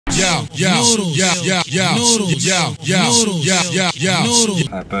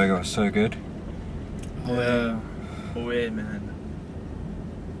That burger was so good. Yeah. Away, man.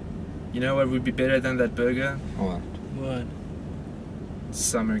 You know what would be better than that burger? What? What?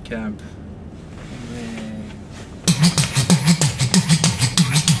 Summer camp.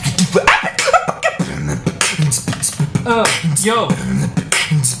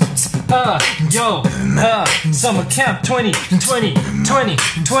 Summer camp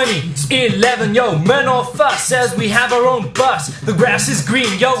 2011, yo, men all fuss as we have our own bus. The grass is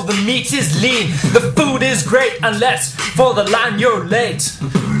green, yo, the meat is lean, the food is great, unless for the line you're late.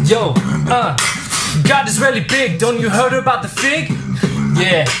 Yo, God is really big, don't you heard about the fig?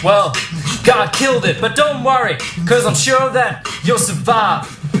 Yeah, well, God killed it, but don't worry, cause I'm sure that you'll survive.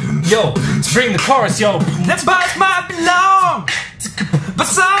 Yo, let's bring the chorus, yo. That bus might be long, but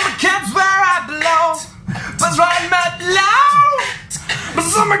summer camp's where I belong. Bus ride might be long, but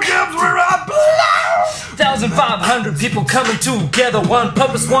summer camp's where I belong. 1,500 people coming together, one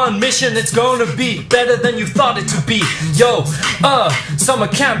purpose, one mission. It's gonna be better than you thought it to be. Yo, summer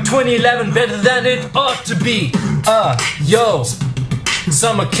camp 2011, better than it ought to be. Yo,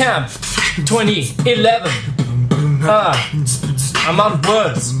 summer camp 2011. I'm out of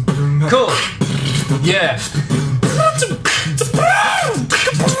words. Cool. Yeah.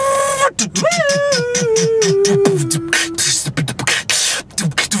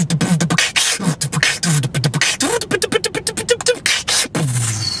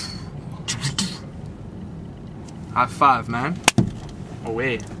 High five, man.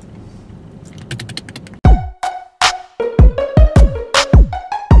 Away.